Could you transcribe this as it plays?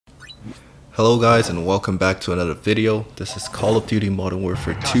Hello guys and welcome back to another video. This is Call of Duty Modern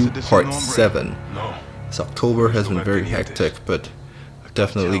Warfare 2 Part 7. This October has been very hectic, but I'm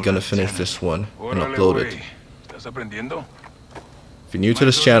definitely gonna finish this one and upload it. If you're new to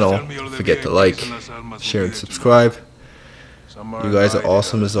this channel, don't forget to like, share and subscribe. You guys are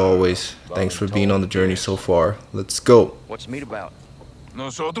awesome as always. Thanks for being on the journey so far. Let's go. What's meat about?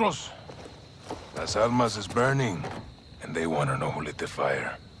 Nosotros. Las Almas is burning, and they want to know who lit the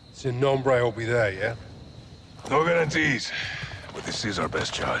fire. Sin Nombre will be there, yeah? No guarantees, but this is our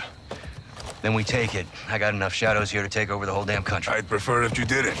best shot. Then we take it. I got enough shadows here to take over the whole damn country. I'd prefer if you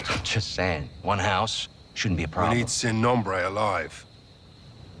didn't. Just saying. One house shouldn't be a problem. We need Sin Nombre alive.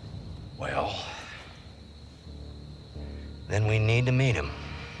 Well, then we need to meet him.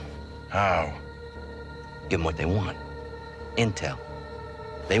 How? Give them what they want. Intel.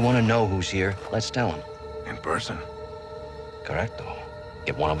 They want to know who's here. Let's tell them. In person? Correcto.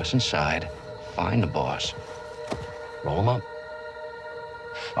 Get one of us inside, find the boss, roll him up.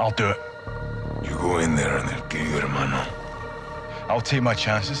 I'll do it. You go in there and they'll kill you, hermano. I'll take my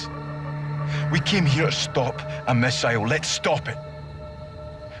chances. We came here to stop a missile. Let's stop it.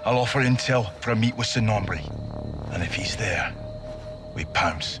 I'll offer intel for a meet with Sin Nombre. And if he's there, we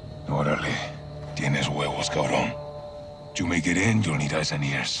pounce. Órale. Tienes huevos, cabrón. You make it in, you'll need eyes and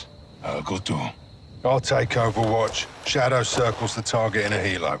ears. I'll go too. I'll take Overwatch. Shadow circles the target in a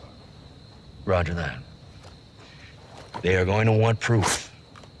helo. Roger that. They are going to want proof.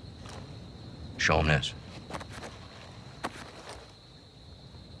 Show them this.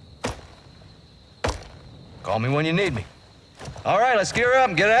 Call me when you need me. All right, let's gear up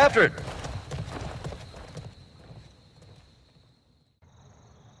and get after it.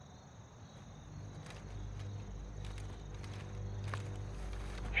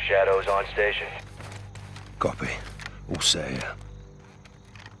 Shadows on station. Copy. All set here.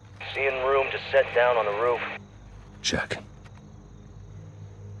 Seeing room to set down on the roof. Check.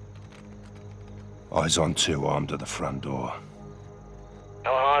 Eyes on two, armed at the front door.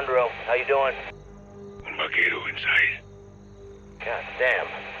 Alejandro, how you doing? Un vaquero inside. God damn,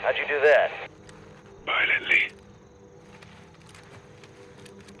 how'd you do that? Violently.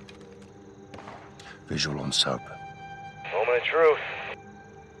 Visual on soap. Moment of truth.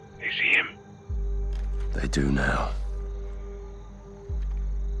 They see him. They do now.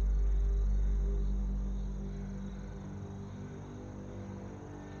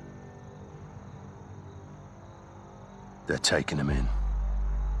 They're taking him in.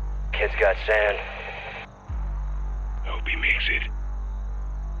 Kid's got sand. Hope he makes it.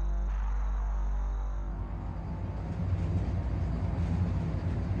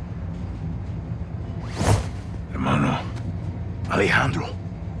 Hermano. Alejandro,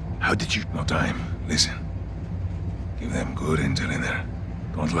 how did you... No time. Listen. Give them good intel in there.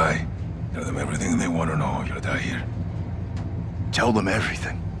 Don't lie. Tell them everything they want to know. You'll die here. Tell them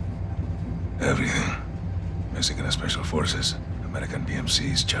everything. Everything. Mexican Special Forces, American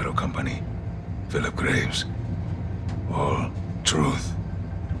PMC's Shadow Company, Philip Graves. All truth.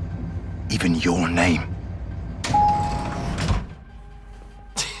 Even your name.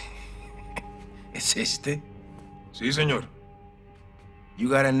 ¿Es este? Sí, señor. You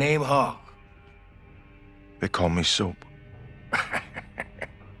got a name, Hawk? They call me Soap.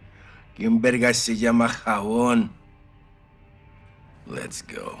 ¿Quién verga se llama Jabón? Let's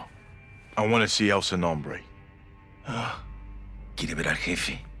go. I want to see El Sin Nombre. ¿Quiere ver al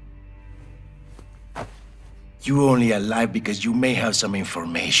jefe? You only alive because you may have some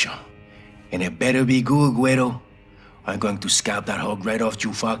information. And it better be good, Güero. I'm going to scalp that hog right off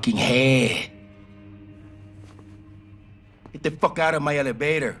your fucking head. Get the fuck out of my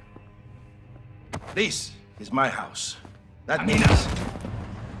elevator. This is my house. That means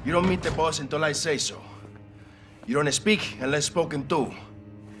you don't meet the boss until I say so. You don't speak unless spoken to.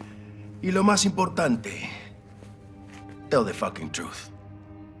 Y lo más importante, tell the fucking truth.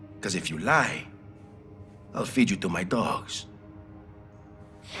 Because if you lie, I'll feed you to my dogs.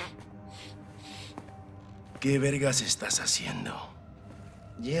 ¿Qué vergas estás haciendo?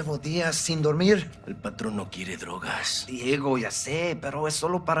 Llevo días sin dormir. El patrón no quiere drogas. Diego, ya sé, pero es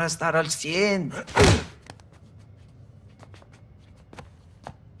solo para estar al 100.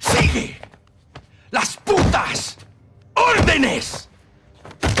 ¡Sigue! ¡Las putas! ¡Órdenes!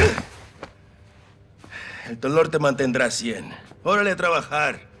 El dolor te mantendrá 100. Órale a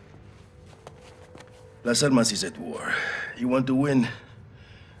trabajar. Las Almas is at war. You want to win?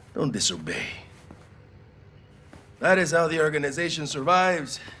 Don't disobey. That is how the organization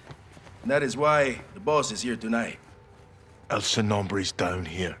survives. And that is why the boss is here tonight. El Sin Nombre's down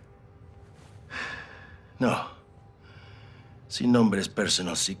here. No. Sin nombres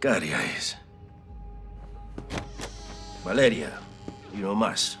personal sicaria es. Valeria, y no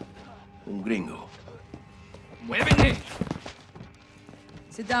más. Un gringo. ¡Muévete!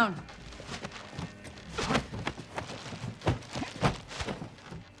 Sit down.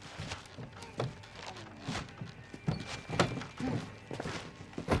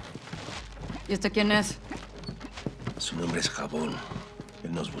 ¿Y este quién es? Su nombre es Jabón.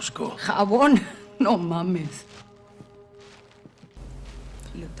 Él nos buscó. ¿Jabón? No mames.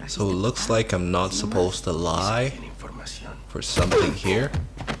 So it looks like I'm not supposed to lie for something here.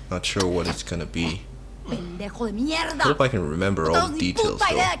 Not sure what it's gonna be. Pendejo de mierda. Hope I can remember all the details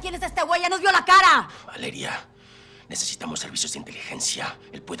though. ¿Quién es este güey? ¡Ya nos vio la cara! Valeria, necesitamos servicios de inteligencia.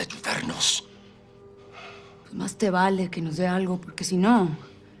 Él puede ayudarnos. Pues más te vale que nos dé algo, porque si no,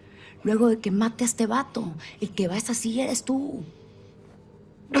 luego de que mate a este vato, el que va a esa silla eres tú.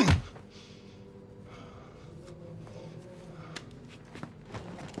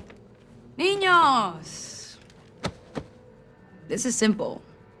 Niños! This is simple.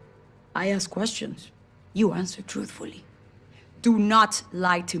 I ask questions. You answer truthfully. Do not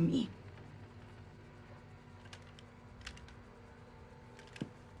lie to me.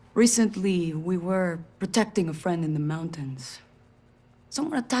 Recently, we were protecting a friend in the mountains.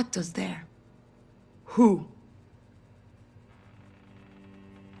 Someone attacked us there. Who?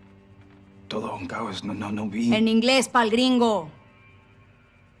 Todo un caos, no vi. En inglés, pa'l gringo.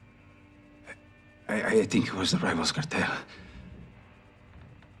 I think it was the rivals cartel.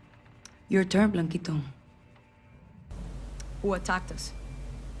 Your turn, Blanquito. Who attacked us?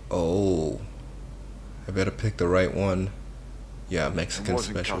 Oh, I better pick the right one. Yeah, Mexican It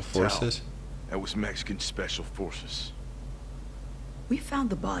wasn't Special cartel. Forces. That was Mexican Special Forces. We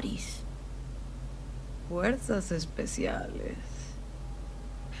found the bodies. Fuerzas Especiales.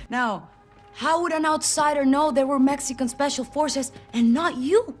 Now, how would an outsider know they were Mexican Special Forces and not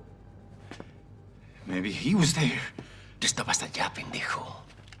you? Maybe he was there. Tú estabas allá, pendejo.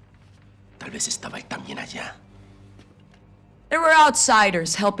 Tal vez estaba él también allá. There were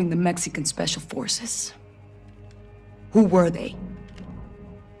outsiders helping the Mexican Special Forces. Who were they?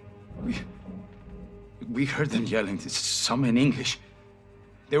 We heard them yelling, some in English.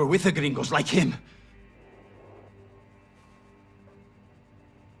 They were with the gringos, like him.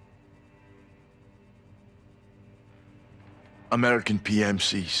 American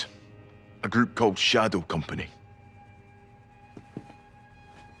PMCs. A group called Shadow Company.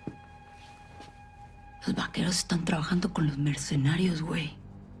 Los vaqueros están trabajando con los mercenarios, güey.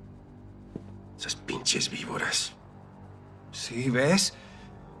 Esas pinches víboras. Sí, ¿ves?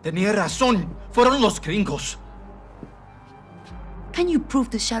 Tenía razón. Fueron los gringos. Can you prove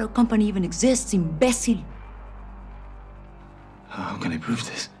the Shadow Company even exists, imbécil? How can I prove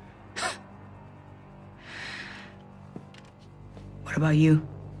this? What about you?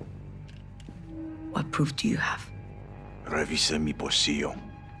 What proof do you have? Revise mi bolsillo.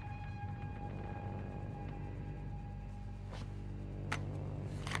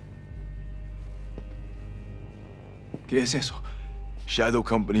 ¿Qué es eso? Shadow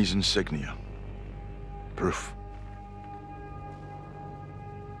Company's insignia. Proof.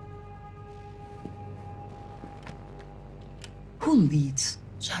 Who leads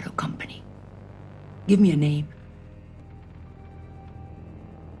Shadow Company? Give me a name.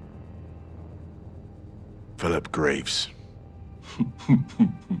 Philip Graves.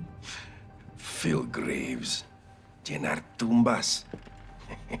 Phil Graves. Llenar tumbas.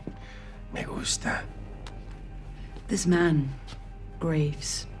 Me gusta. This man,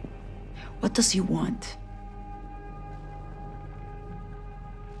 Graves, what does he want?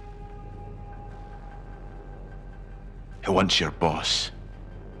 He wants your boss,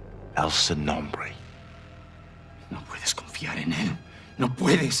 Nombre. No puedes confiar en él. No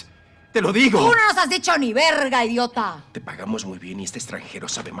puedes. ¡Te lo digo! ¡Tú no nos has dicho ni verga, idiota! Te pagamos muy bien y este extranjero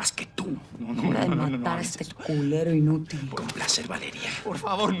sabe más que tú. Hora de matar a este culero inútil. Con placer, Valeria. Por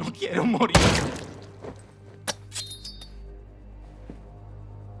favor, no quiero morir.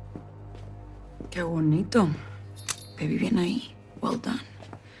 Qué bonito. Te vi bien ahí. Well done.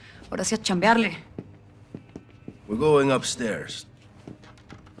 Ahora sí a chambearle. We're going upstairs.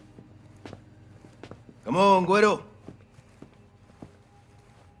 Come on, güero.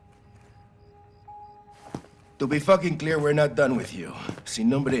 To be fucking clear, we're not done with you. Sin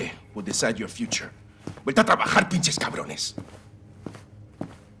Nombre will decide your future. Vuelta a trabajar, pinches cabrones.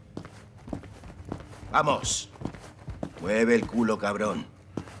 Vamos. Mueve el culo, cabrón.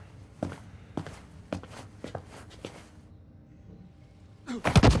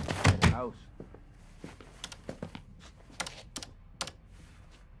 House.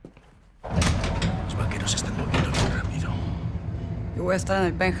 Los vaqueros se están moviendo bien rápido. Yo voy a estar en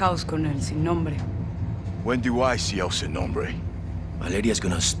el penthouse con el sin nombre. When do I see El Sin Nombre? Valeria's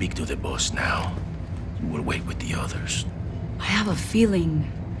gonna speak to the boss now. We'll wait with the others. I have a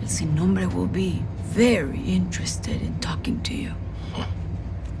feeling el sin nombre will be very interested in talking to you.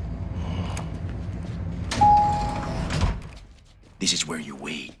 This is where you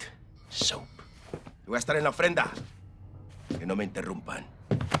wait. Soap. Voy a estar en la ofrenda. Que no me interrumpan.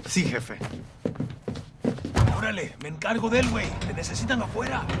 Sí, jefe. Órale, me encargo de él, güey. Te necesitan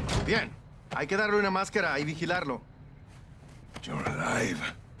afuera. Bien. Hay que darle una máscara y vigilarlo. You're alive.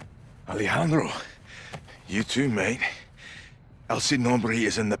 Alejandro, you too, mate. El Sin Nombre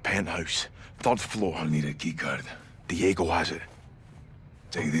is in the penthouse, 3rd floor. I'll need a keycard. Diego has it.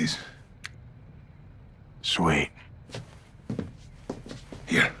 Take this. Sweet.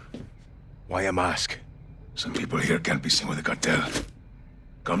 Here. Why a mask? Some people here can't be seen with the cartel.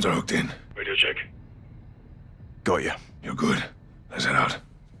 Comms are hooked in. Radio check. Got you. You're good. Let's head out.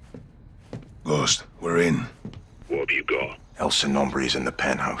 Ghost, we're in. What have you got? El Sin Nombre is in the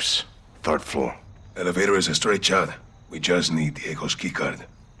penthouse, 3rd floor. Elevator is a straight shot. We just need Diego's keycard.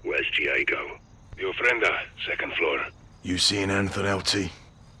 Where's Diego? The ofrenda, 2nd floor. You seeing anything, LT?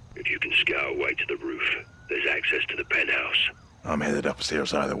 If you can scout way to the roof, there's access to the penthouse. I'm headed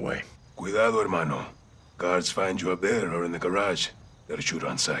upstairs either way. Cuidado, hermano. Guards find you up there or in the garage. They'll shoot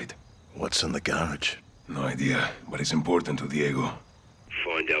on sight. What's in the garage? No idea, but it's important to Diego.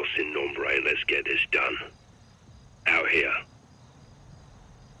 Find El Sin Nombre and let's get this done. Out here.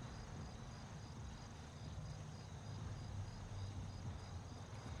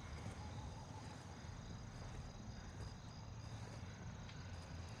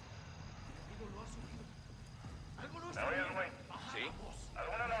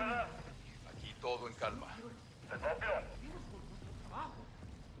 Aquí todo en calma.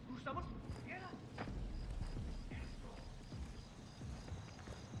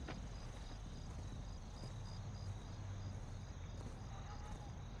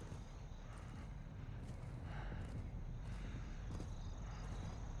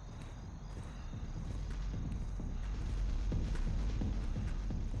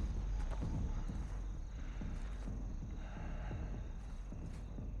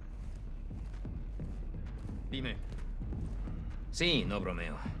 Dime. Sí, no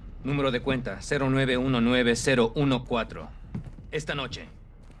bromeo. Número de cuenta 0919014. Esta noche.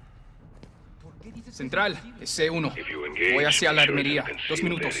 Central, es C1. Voy hacia la armería. 2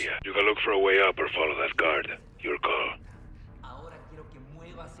 minutos. You can look for a way up or follow that guard. Your call. Ahora quiero que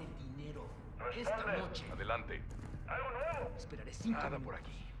muevas el dinero. Esta noche. Adelante. Esperaré 5 Nada minutos. por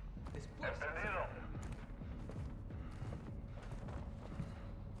aquí. Después.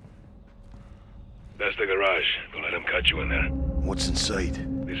 That's the garage. Don't let them catch you in there. What's inside?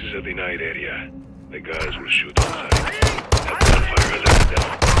 This is a denied area. The guys will shoot on sight. Have gunfire as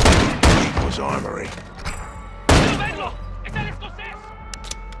accidental. Equals armory. ¡Verlo! ¡Es el escocés!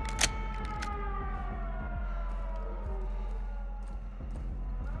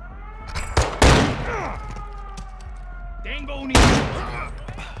 Tengo un...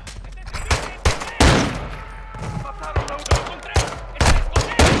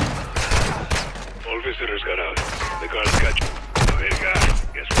 All visitors got out. The guards got you. Verga,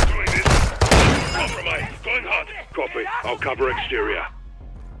 guess we're doing this. Compromise. Going hot. Copy. I'll cover exterior.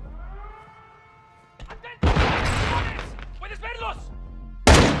 ¡Puedes verlos!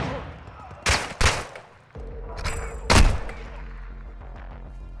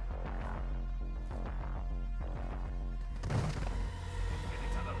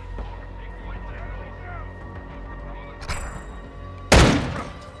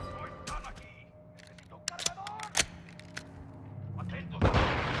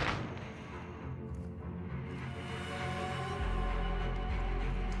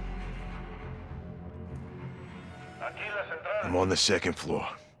 I'm on the 2nd floor.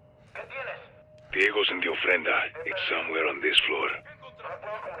 Diego's in the ofrenda. It's somewhere on this floor.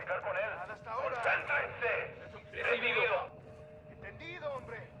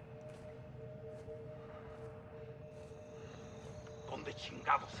 ¿Dónde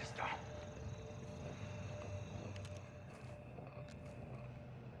chingados está?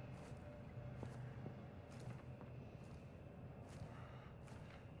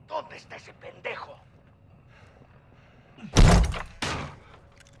 ¿Dónde está ese pendejo?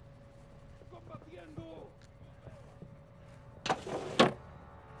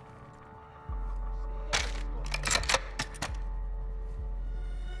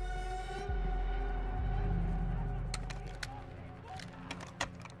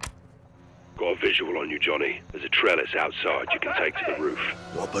 Got a visual on you, Johnny. There's a trellis outside you can take to the roof.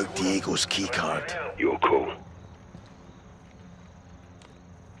 What about Diego's keycard? You're cool.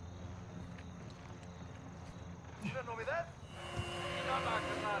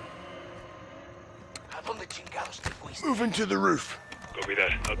 Moving to the roof. Copy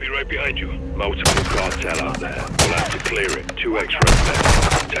that. I'll be right behind you. Multiple cartel out there. We'll have to clear it. 2 X-rays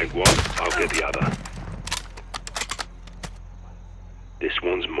left. Take one, I'll get the other. This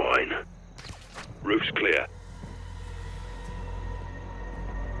one's mine. Roof's clear.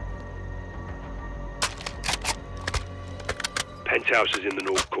 Penthouse is in the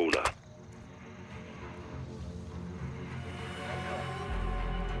north corner.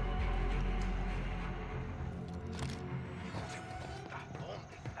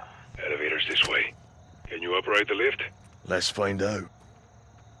 Elevator's this way. Can you operate the lift? Let's find out.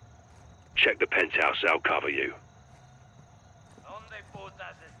 Check the penthouse, I'll cover you.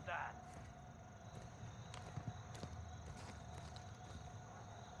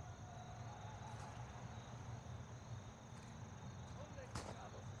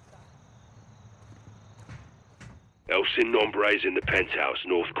 Nombre is in the penthouse,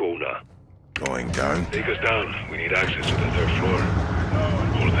 north corner. Going down? Take us down. We need access to the 3rd floor.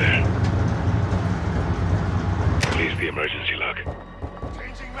 Hold there. Release the emergency lock.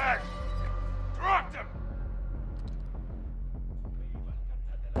 Changing mags. Dropped him.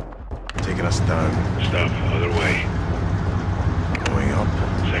 Taking us down. Stop. Other way. Going up.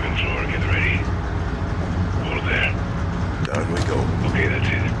 2nd floor. Get ready. Hold there. Down we go. Okay, that's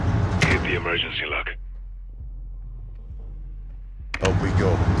it. Hit the emergency lock. Up we go.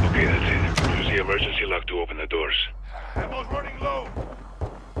 Okay, that's it. Use the emergency lock to open the doors. Ammo's running low.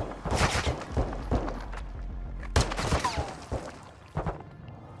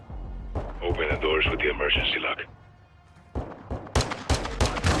 Open the doors with the emergency lock.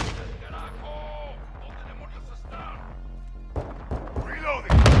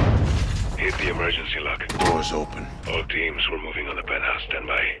 Reloading. Hit the emergency lock. Doors open. All teams, we're moving on the penthouse. Stand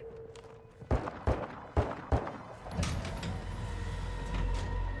by.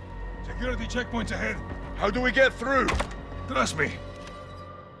 Security checkpoints ahead. How do we get through? Trust me.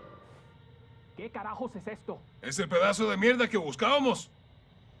 ¿Qué carajos es esto? Es el pedazo de mierda que buscábamos.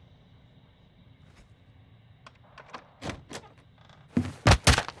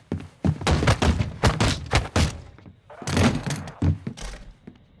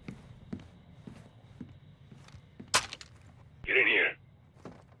 Get in here.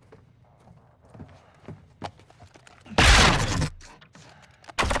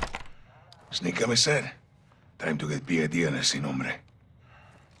 Sneak me said. Time to get PID on ese nombre.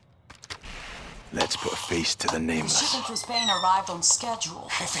 Let's put a face to the nameless. Shipping to Spain arrived on schedule.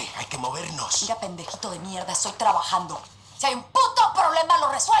 Jefe, hay que movernos. Mira, pendejito de mierda, estoy trabajando. Si hay un puto problema,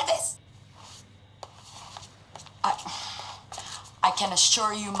 lo resuelves. I can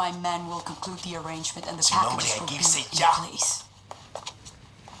assure you my men will conclude the arrangement and the packages will be in place.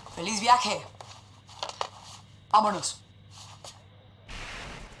 Feliz viaje. Vámonos.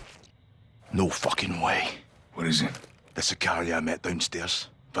 No fucking way. What is it? The Sicaria I met downstairs,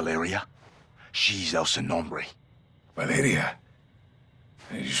 Valeria. She's El Nombre. Valeria?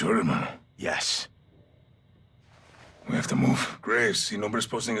 Are you sure, hermano? Yes. We have to move. Graves, si Nombre's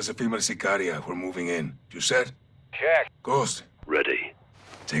posting as a female Sicaria. We're moving in. You said? Check. Ghost. Ready.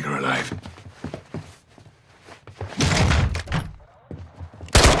 Take her alive.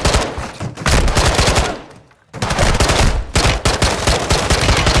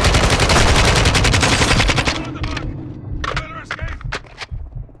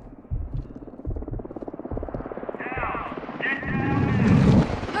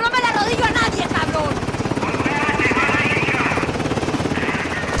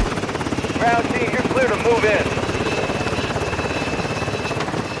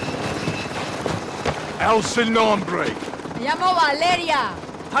 El Nombre. Me llamo Valeria.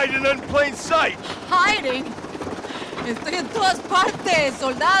 Hiding in plain sight. Hiding. Estoy en todas partes,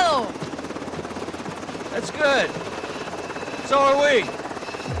 soldado. That's good. So are we.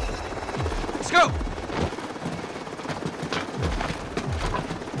 Let's go.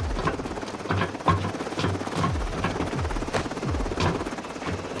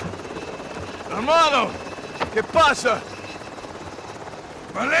 Hermano, ¿qué pasa?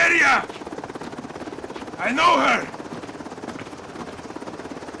 Valeria! I know her!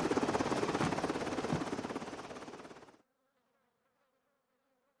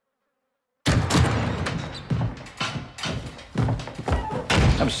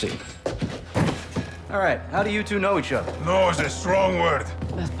 Have a seat. All right, how do you two know each other? No is a strong word.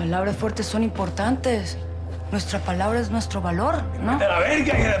 Las palabras fuertes son importantes. Nuestra palabra es nuestro valor, ¿no? ¡De la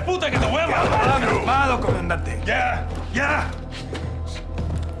verga, hija de puta, que te voy a matar! Calmado, comandante. ¡Ya! ¡Ya!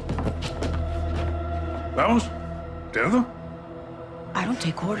 ¿Vamos? ¿Cerdo? I don't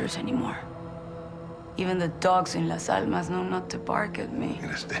take orders anymore. Even the dogs in Las Almas know not to bark at me.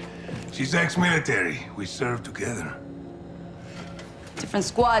 She's ex-military. We served together. Different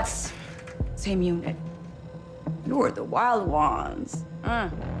squads, same unit. You were the wild ones.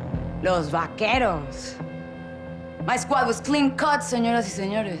 Los vaqueros. My squad was clean cut, señoras y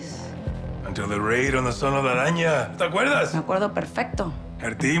señores. Until the raid on the Son of la Araña. ¿Te acuerdas? Me acuerdo perfecto.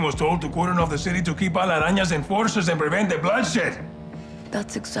 Her team was told to cordon off the city to keep all Araña's enforcers and prevent the bloodshed.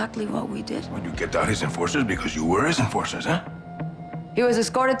 That's exactly what we did. Well, you kept out his enforcers because you were his enforcers, huh? He was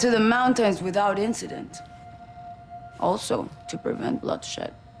escorted to the mountains without incident. Also, to prevent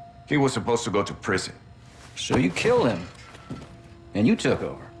bloodshed. He was supposed to go to prison. So you killed him. And you took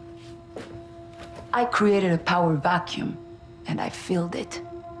over. I created a power vacuum, and I filled it.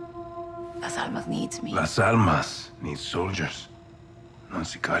 Las Almas needs me. Las Almas needs soldiers, not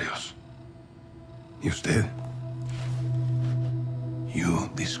sicarios. Y usted? You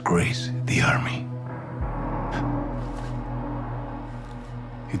disgrace the army.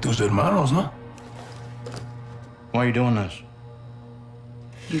 Y tus hermanos, no? Why are you doing this?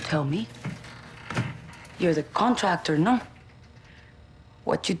 You tell me. You're the contractor, no?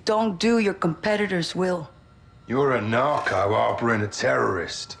 What you don't do, your competitors will. You're a narco harboring a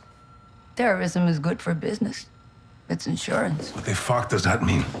terrorist. Terrorism is good for business. It's insurance. What the fuck does that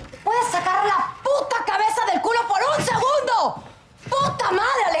mean? ¡Puedes sacar la puta cabeza del culo por un segundo! ¡Puta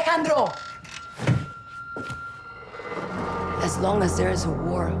madre, Alejandro! As long as there is a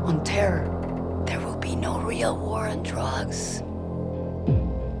war on terror, there will be no real war on drugs.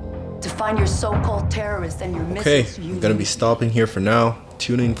 To find your so-called terrorists and your missiles, I'm gonna be stopping here for now.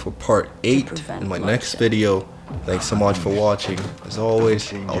 Tune in for part 8 in my next video. Thanks so much for watching. As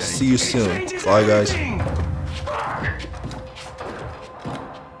always, I'll see you soon. Bye, guys.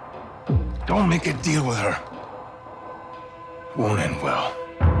 Don't make a deal with her. Won't end well.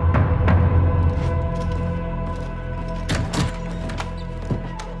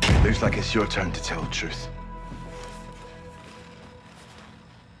 Looks like it's your turn to tell the truth.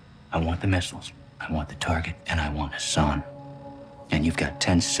 I want the missiles, I want the target, and I want Hassan. And you've got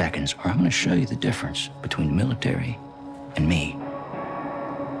 10 seconds, or I'm gonna show you the difference between the military and me.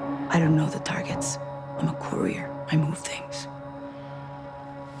 I don't know the targets. I'm a courier. I move things.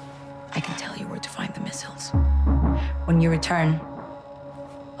 I can tell you where to find the missiles. When you return,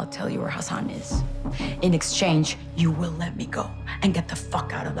 I'll tell you where Hassan is. In exchange, you will let me go and get the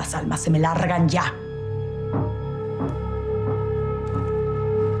fuck out of Las Almas. Se me largan ya.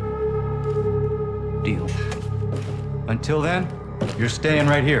 Deal. Until then, you're staying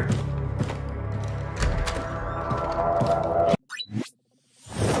right here.